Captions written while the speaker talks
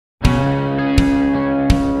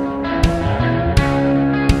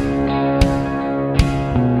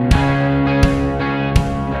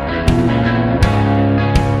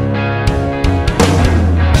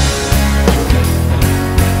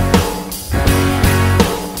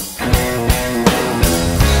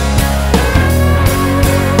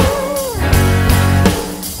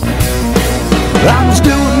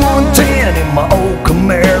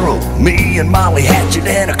and Molly Hatchet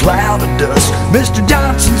and a cloud of dust. Mr.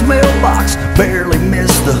 Johnson's mailbox barely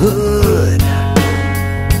missed the hood.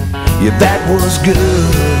 Yeah, that was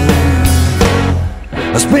good.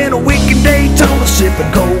 I spent a week in Daytona sipping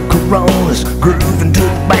cold Coronas, grooving to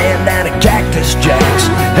the band down at Cactus Jack's,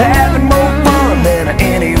 having more fun than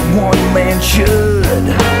any one man should.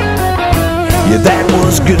 Yeah, that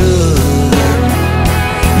was good.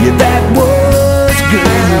 Yeah, that was good.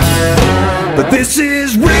 But this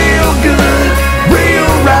is real good,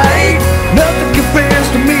 real right. Nothing compares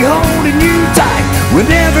to me holding you tight.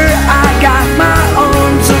 Whenever I got my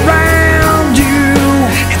arms around you,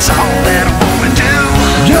 it's all that I wanna do.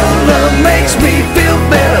 Your love makes me feel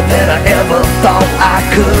better than I ever thought I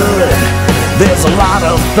could. There's a lot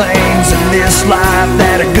of things in this life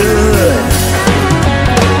that are good,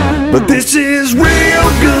 but this is real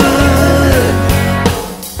good.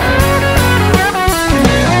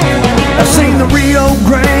 I've seen the Rio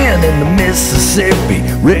Grande and the Mississippi,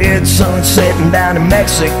 red sun setting down in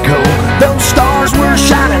Mexico. Those stars were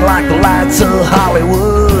shining like the lights of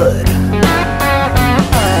Hollywood.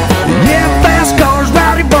 Yeah, fast cars,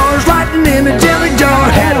 rowdy bars, lightning in a jelly jar.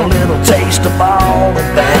 Had a little taste of all of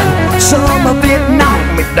that. Some of it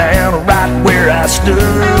knocked me down right where I stood.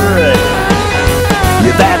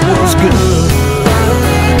 Yeah, that was good.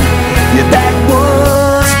 Yeah, that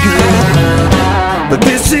was good. But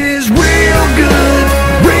this is real good,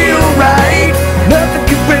 real right. Nothing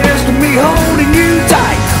compares to me holding you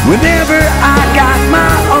tight. Whenever I got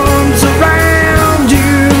my arms around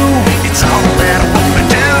you, it's all that I wanna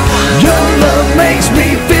do. Your love makes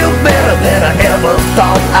me feel better than I ever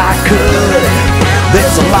thought I could.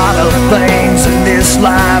 There's a lot of things in this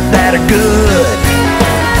life that are good,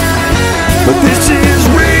 but this is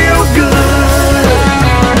real good.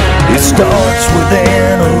 It starts with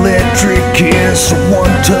an electric kiss, one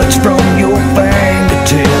touch from your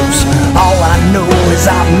fingertips. All I know is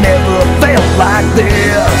I've never felt like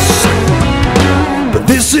this. But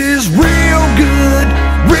this is real good,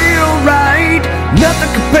 real right.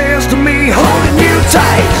 Nothing compares to me holding you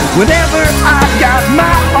tight. Whenever I got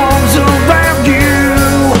my arms around you,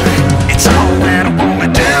 it's all that I wanna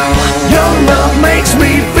do. Your love makes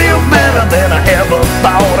me feel better than I ever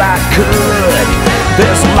thought I could.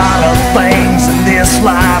 There's a lot of things in this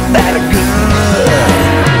life that are good,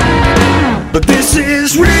 but this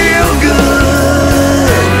is real good.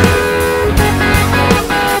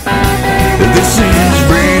 This is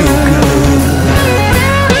real good.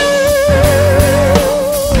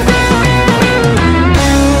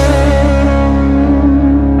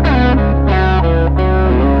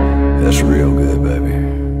 That's real good.